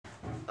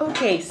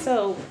Okay,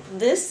 so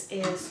this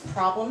is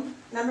problem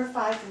number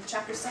 5 from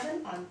chapter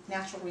 7 on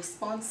natural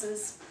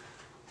responses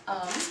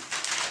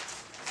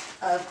of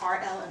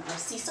RL and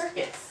RC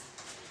circuits.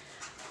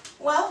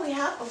 Well, we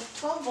have a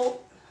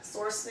 12-volt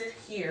source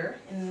here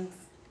in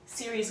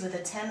series with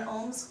a 10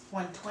 ohms,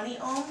 120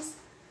 ohms,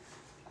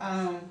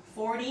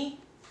 40,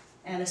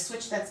 and a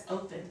switch that's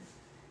open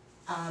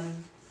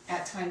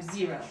at time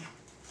 0.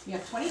 We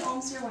have 20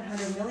 ohms here,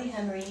 100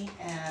 millihenry,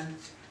 and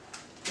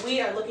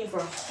we are looking for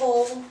a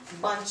whole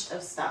bunch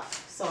of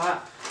stuff. So the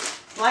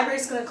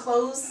library's going to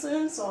close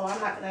soon, so I'm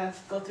not going to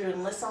go through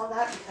and list all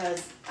that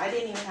because I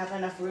didn't even have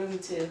enough room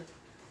to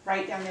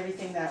write down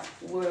everything that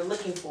we're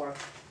looking for.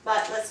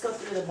 But let's go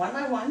through them one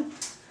by one.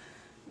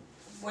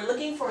 We're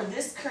looking for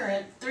this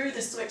current through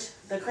the switch,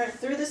 the current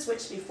through the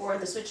switch before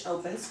the switch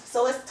opens.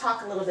 So let's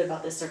talk a little bit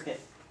about this circuit.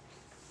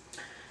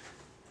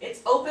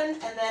 It's open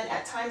and then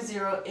at time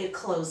 0 it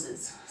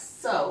closes.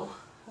 So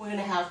we're going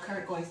to have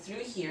current going through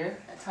here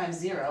at time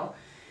 0,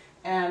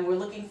 and we're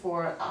looking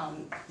for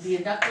the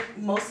inductor,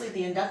 mostly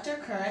the inductor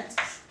current,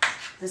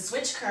 the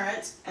switch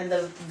current, and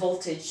the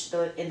voltage,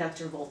 the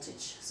inductor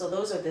voltage. So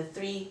those are the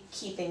 3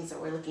 key things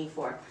that we're looking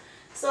for.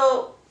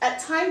 So at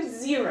time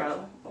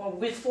 0, or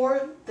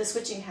before the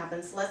switching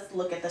happens, let's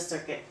look at the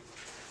circuit.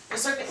 The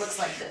circuit looks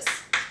like this.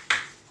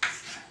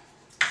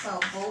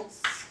 12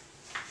 volts,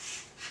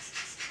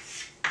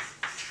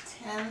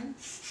 10,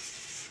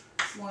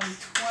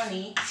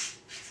 120,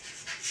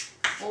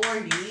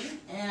 40,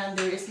 and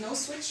there is no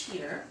switch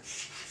here,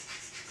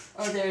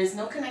 or there is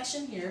no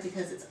connection here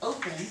because it's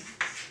open.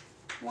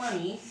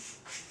 20,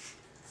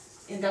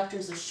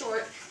 inductors are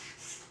short,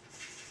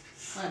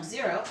 time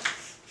 0.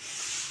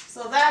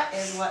 So that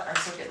is what our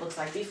circuit looks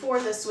like before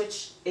the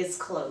switch is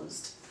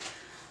closed.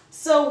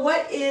 So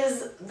what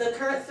is the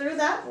current through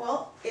that?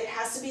 Well, it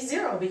has to be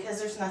 0 because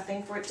there's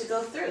nothing for it to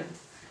go through.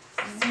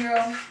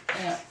 0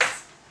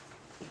 amps.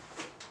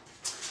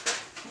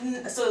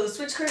 So the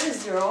switch current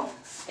is 0.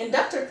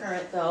 Inductor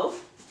current, though,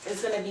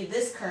 is going to be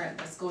this current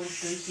that's going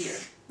through here.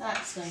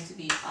 That's going to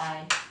be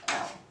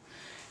IL.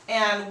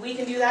 And we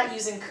can do that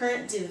using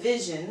current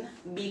division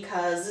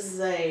because this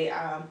is a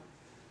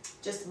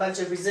just a bunch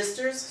of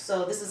resistors.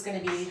 So this is going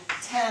to be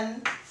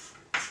 10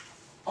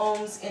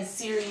 ohms in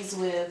series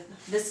with,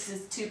 this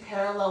is 2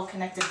 parallel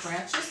connected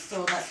branches.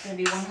 So that's going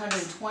to be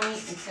 120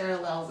 in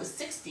parallel with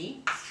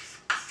 60.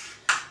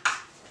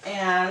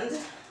 And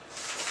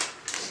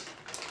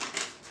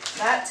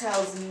that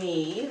tells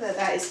me that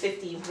that is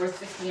worth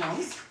 50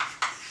 ohms.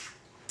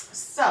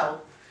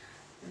 So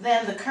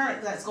then the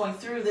current that's going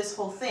through this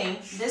whole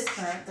thing, this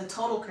current, the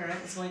total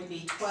current, is going to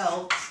be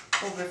 12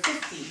 over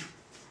 50.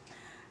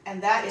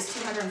 And that is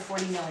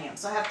 240 milliamps.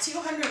 So I have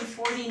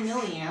 240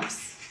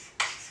 milliamps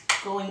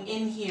going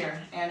in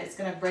here, and it's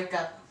going to break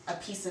up, a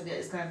piece of it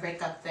is going to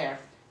break up there.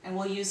 And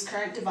we'll use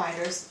current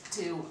dividers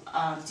to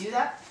do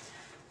that.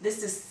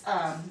 This is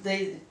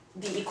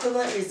the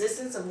equivalent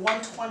resistance of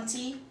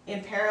 120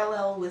 in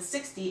parallel with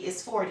 60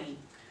 is 40.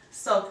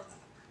 So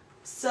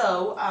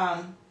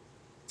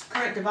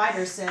current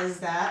divider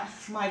says that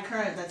my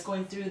current that's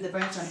going through the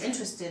branch I'm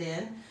interested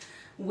in,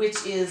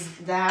 which is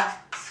the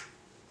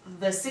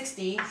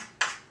 60,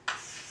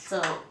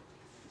 so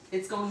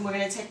we're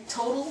going to take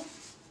total,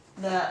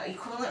 the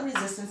equivalent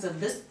resistance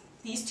of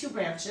these 2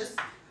 branches,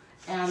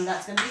 and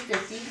that's going to be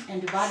 50,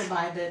 and divided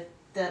by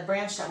the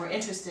branch that we're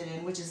interested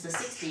in, which is the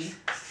 60,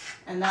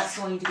 and that's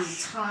going to be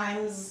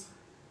times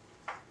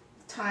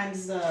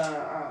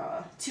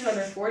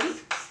 240.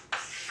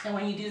 And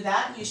when you do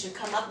that, you should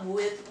come up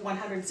with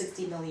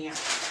 160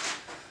 milliamps.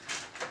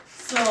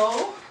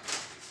 So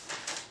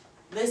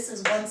this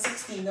is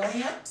 160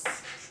 milliamps.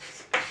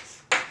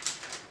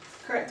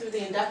 Current through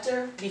the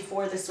inductor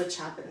before the switch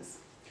happens.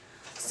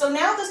 So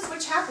now the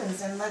switch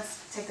happens, and let's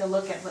take a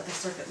look at what the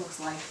circuit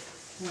looks like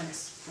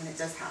when it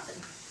does happen.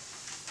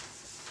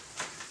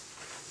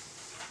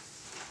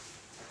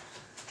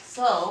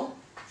 So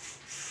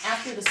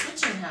after the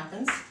switching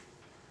happens,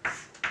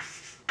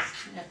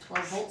 we have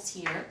 12 volts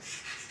here,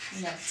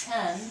 we have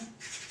 10,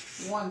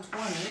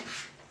 120,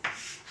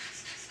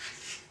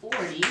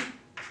 40,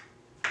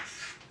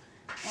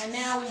 and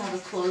now we have a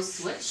closed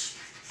switch,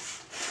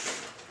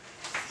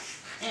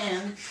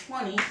 and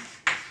 20,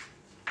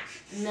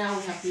 and now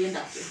we have the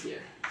inductor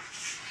here,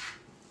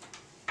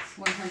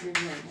 100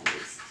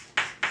 millihenries.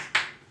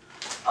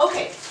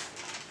 Okay,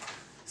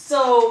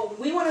 so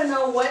we want to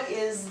know what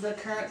is the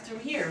current through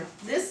here.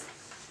 This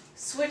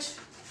switch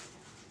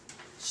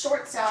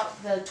shorts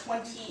out the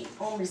 20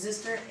 ohm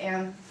resistor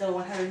and the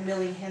 100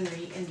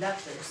 millihenry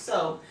inductor.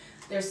 So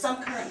there's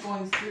some current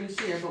going through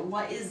here, but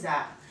what is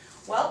that?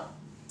 Well,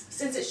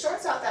 since it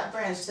shorts out that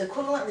branch, the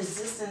equivalent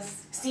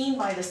resistance seen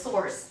by the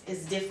source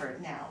is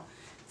different now.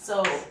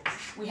 So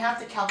we have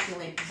to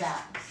calculate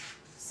that.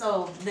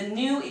 So the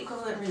new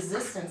equivalent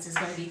resistance is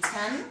going to be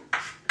 10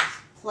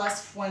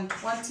 plus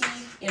 120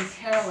 in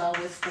parallel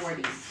with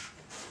 40.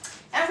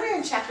 And we're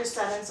in chapter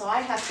 7, so I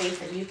have faith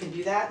that you can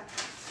do that.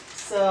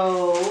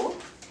 So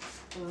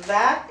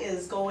that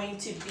is going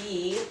to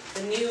be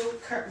the new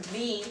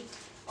V,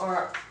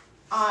 or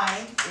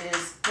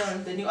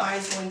the new I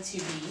is going to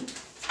be,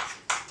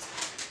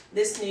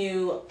 this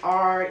new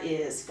R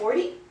is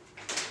 40.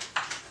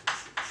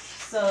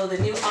 So the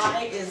new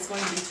I is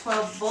going to be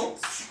 12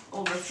 volts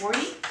over 40,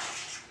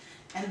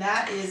 and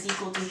that is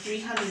equal to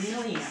 300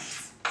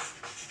 milliamps.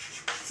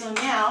 So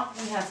now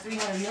we have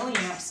 300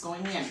 milliamps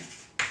going in.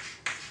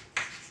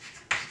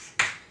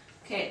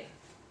 Okay,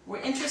 we're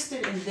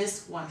interested in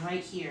this one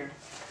right here.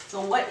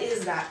 So what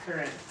is that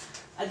current?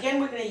 Again,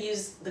 we're going to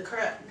use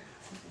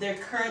their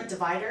current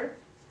divider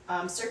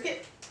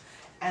circuit,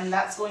 and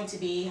that's going to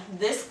be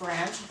this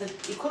branch. The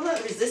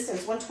equivalent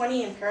resistance,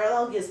 120 in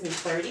parallel, gives me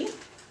 30.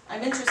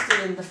 I'm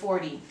interested in the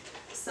 40.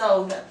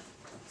 So the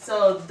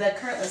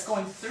current that's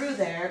going through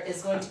there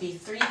is going to be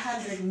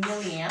 300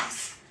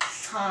 milliamps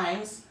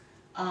times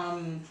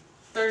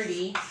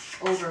 30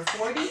 over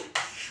 40,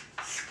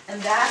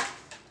 and that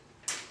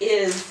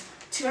is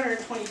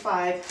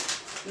 225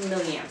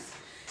 milliamps.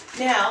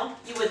 Now,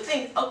 you would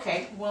think,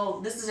 okay, well,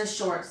 this is a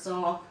short,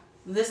 so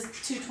this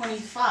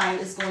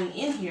 225 is going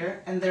in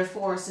here, and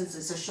therefore, since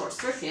it's a short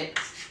circuit,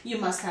 you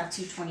must have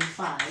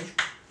 225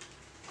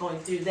 going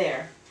through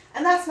there.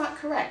 And that's not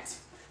correct,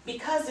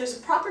 because there's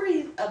a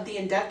property of the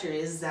inductor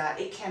is that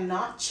it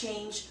cannot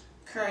change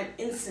current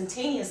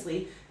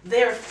instantaneously.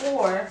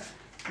 Therefore,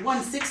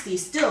 160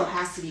 still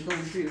has to be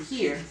going through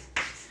here.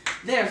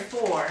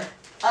 Therefore,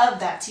 of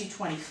that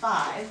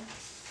 225,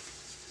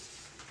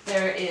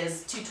 there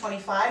is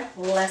 225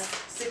 less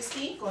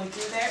 60 going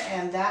through there,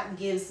 and that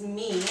gives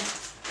me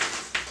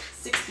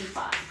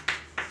 65.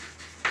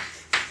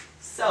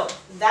 So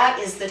that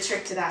is the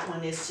trick to that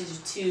one, is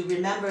to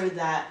remember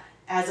that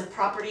as a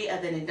property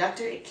of an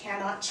inductor, it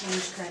cannot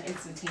change current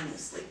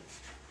instantaneously.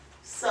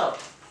 So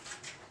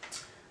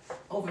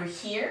over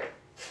here,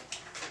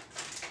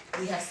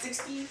 we have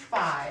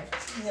 65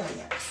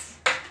 milliamps.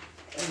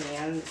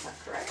 And is that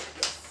correct?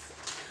 Yes.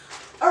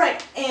 All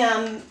right,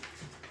 and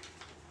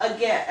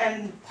again,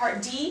 and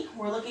part D,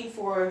 we're looking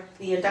for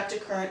the inductor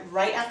current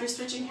right after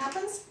switching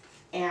happens.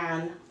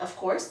 And of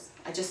course,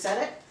 I just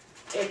said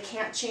it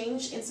can't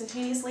change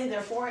instantaneously,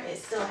 therefore it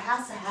still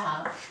has to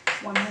have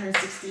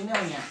 160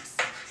 milliamps.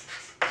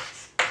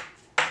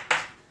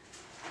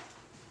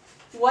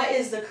 What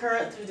is the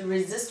current through the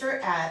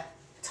resistor at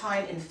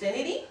time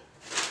infinity?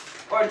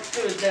 Or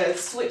through the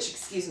switch,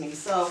 excuse me.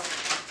 So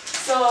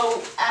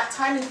at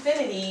time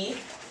infinity,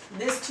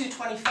 this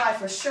 225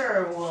 for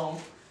sure will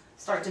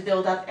start to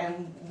build up,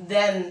 and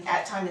then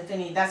at time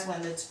infinity, that's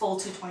when the full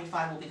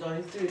 225 will be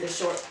going through the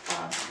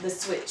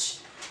switch.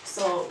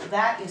 So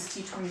that is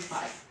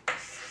 225.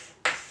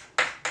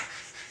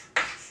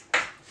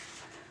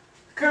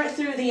 Current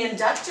through the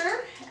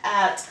inductor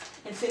at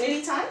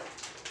infinity time.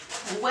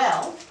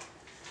 Well,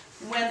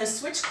 when the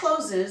switch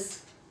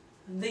closes,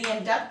 the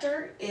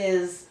inductor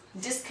is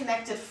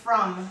disconnected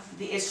from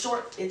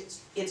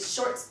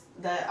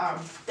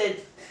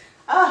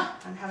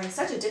I'm having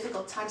such a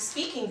difficult time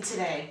speaking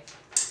today.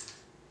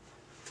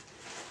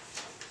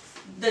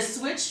 The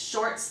switch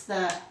shorts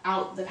the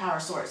power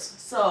source,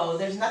 so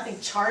there's nothing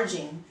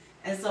charging,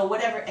 and so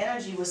whatever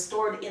energy was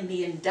stored in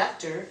the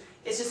inductor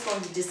is just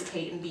going to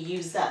dissipate and be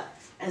used up,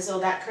 and so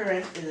that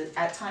current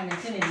at time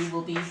infinity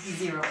will be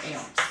 0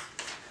 amps.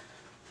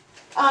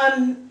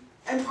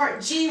 In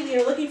part G, we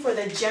are looking for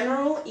the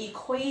general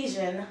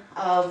equation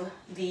of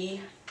the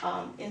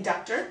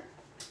inductor,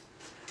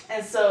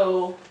 and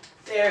so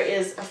there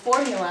is a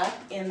formula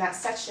in that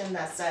section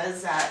that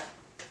says that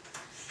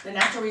the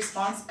natural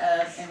response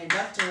of an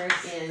inductor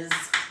is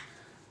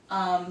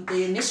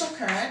the initial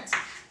current.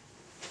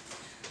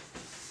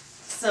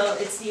 So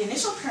it's the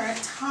initial current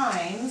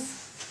times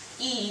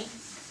E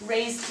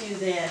raised to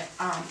the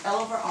L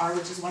over R,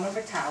 which is 1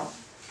 over tau.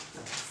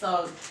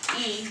 So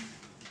E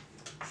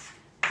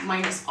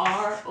minus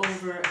R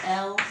over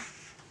L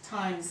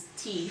times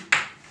T.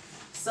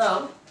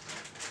 So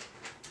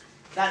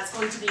that's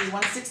going to be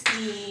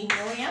 160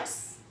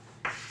 milliamps.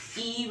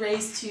 E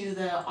raised to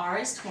the R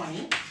is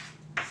 20.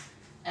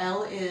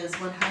 L is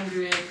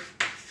 100,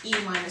 E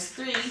minus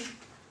 3,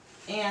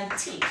 and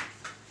T.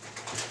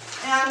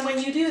 And when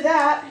you do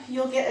that,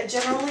 you'll get a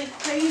general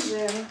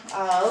equation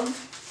of,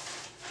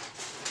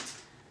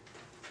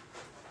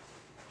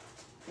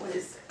 what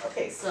is it?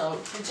 Okay, so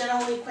the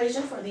general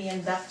equation for the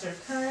inductor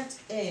current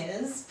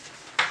is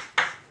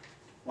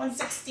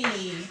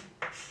 160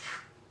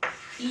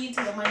 e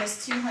to the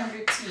minus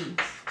 200 t.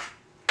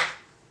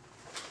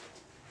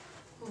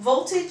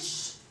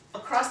 Voltage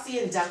across the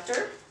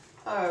inductor,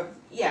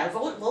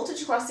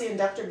 voltage across the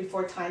inductor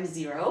before time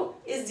 0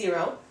 is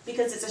 0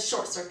 because it's a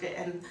short circuit,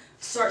 and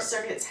short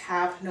circuits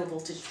have no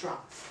voltage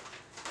drop.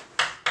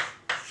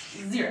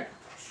 0.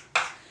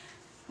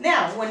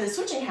 Now, when the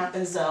switching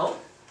happens though,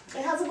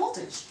 it has a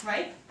voltage,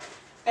 right?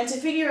 And to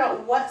figure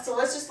out so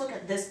let's just look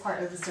at this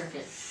part of the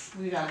circuit.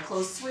 We got a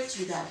closed switch,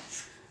 we got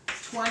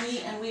 20,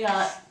 and we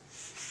got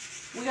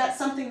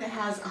something that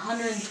has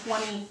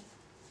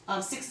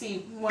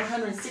 160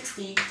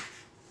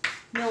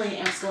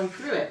 milliamps going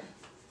through it.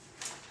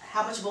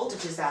 How much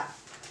voltage is that?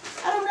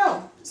 I don't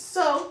know.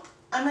 So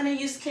I'm going to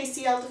use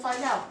KCL to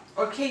find out,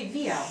 or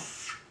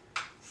KVL.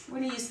 we're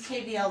going to use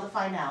KVL to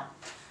find out.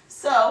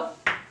 So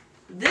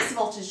this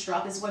voltage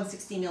drop is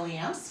 160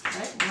 milliamps,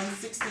 right?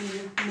 160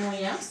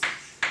 milliamps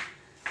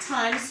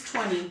times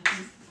 20,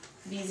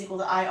 V is equal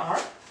to IR,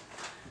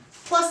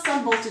 plus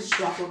some voltage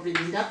drop over the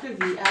inductor,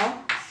 VL.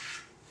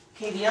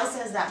 KVL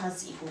says that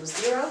must equal to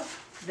 0.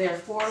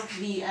 Therefore,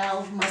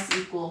 VL must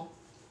equal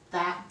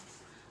that,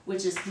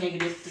 which is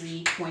negative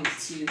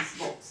 3.2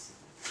 volts.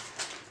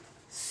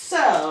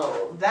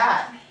 So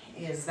that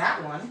is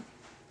that one,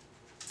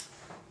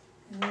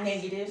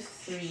 negative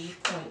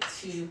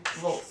 3.2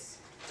 volts.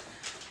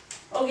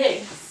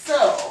 Okay,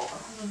 so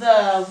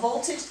the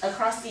voltage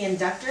across the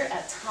inductor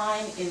at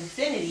time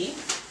infinity,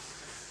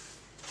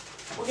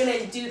 we're going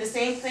to do the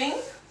same thing.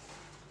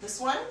 This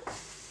one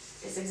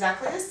is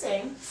exactly the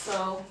same.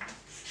 So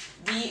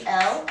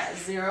VL at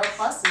 0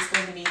 plus is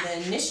going to be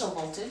the initial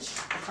voltage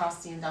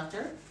across the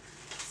inductor.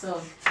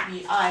 So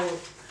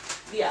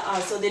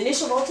so the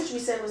initial voltage we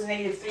said was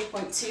negative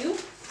 3.2.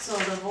 So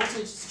the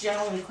voltage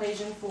general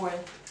equation for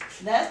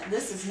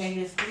this is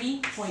negative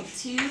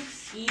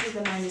 3.2 e to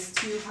the minus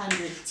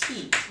 200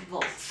 t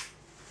volts.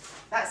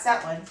 That's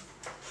that one.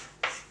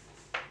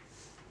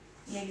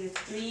 Negative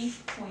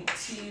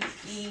 3.2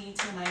 e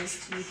to the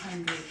minus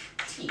 200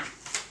 t.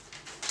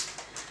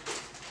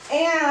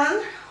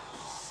 And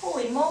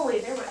holy moly,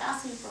 they were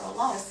asking for a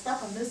lot of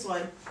stuff on this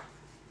one.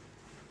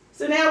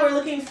 So now we're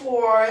looking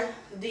for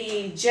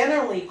the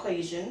general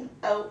equation.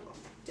 Oh,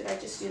 did I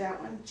just do that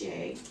one?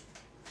 J.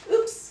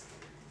 Oops,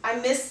 I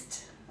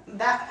missed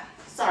that.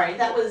 Sorry,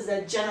 that was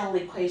the general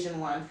equation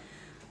one.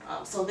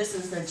 So this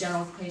is the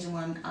general equation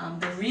one.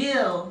 The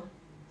real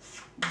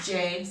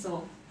J,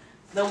 so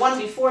the one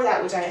before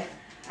that, which I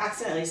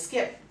accidentally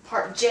skipped,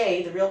 part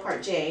J, the real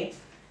part J,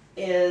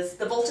 is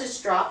the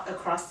voltage drop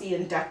across the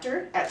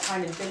inductor at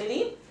time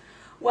infinity.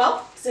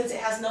 Well, since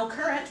it has no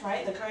current,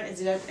 right, the current is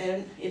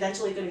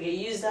eventually going to get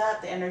used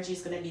up, the energy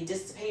is going to be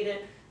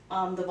dissipated,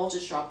 the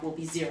voltage drop will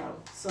be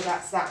 0. So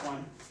that's that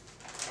one.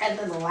 And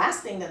then the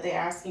last thing that they're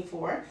asking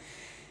for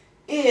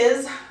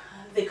is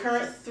the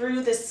current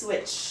through the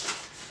switch.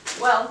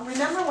 Well,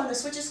 remember when the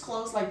switch is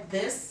closed like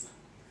this,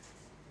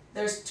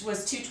 there was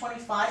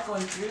 225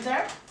 going through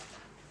there?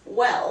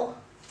 Well,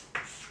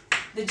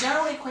 the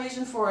general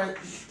equation for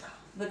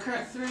the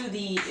current through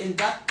the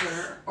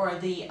inductor, or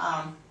the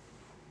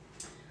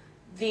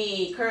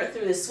current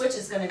through the switch,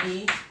 is going to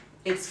be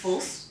its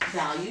full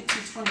value,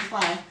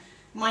 225,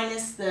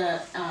 minus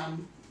the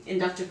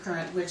inductor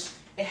current, which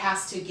it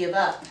has to give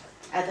up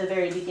at the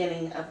very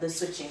beginning of the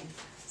switching.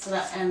 So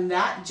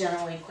that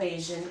general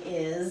equation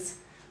is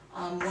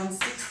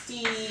 160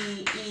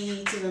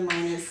 e to the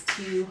minus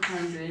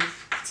 200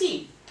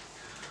 t.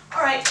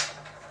 All right,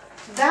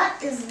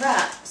 that is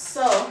that.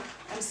 So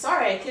I'm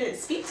sorry I couldn't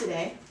speak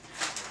today.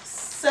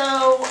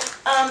 So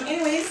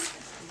anyways,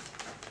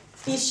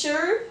 be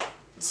sure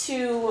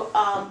to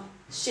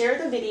share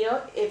the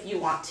video if you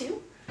want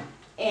to,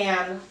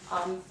 and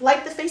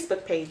like the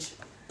Facebook page.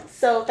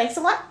 So thanks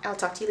a lot. I'll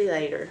talk to you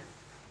later.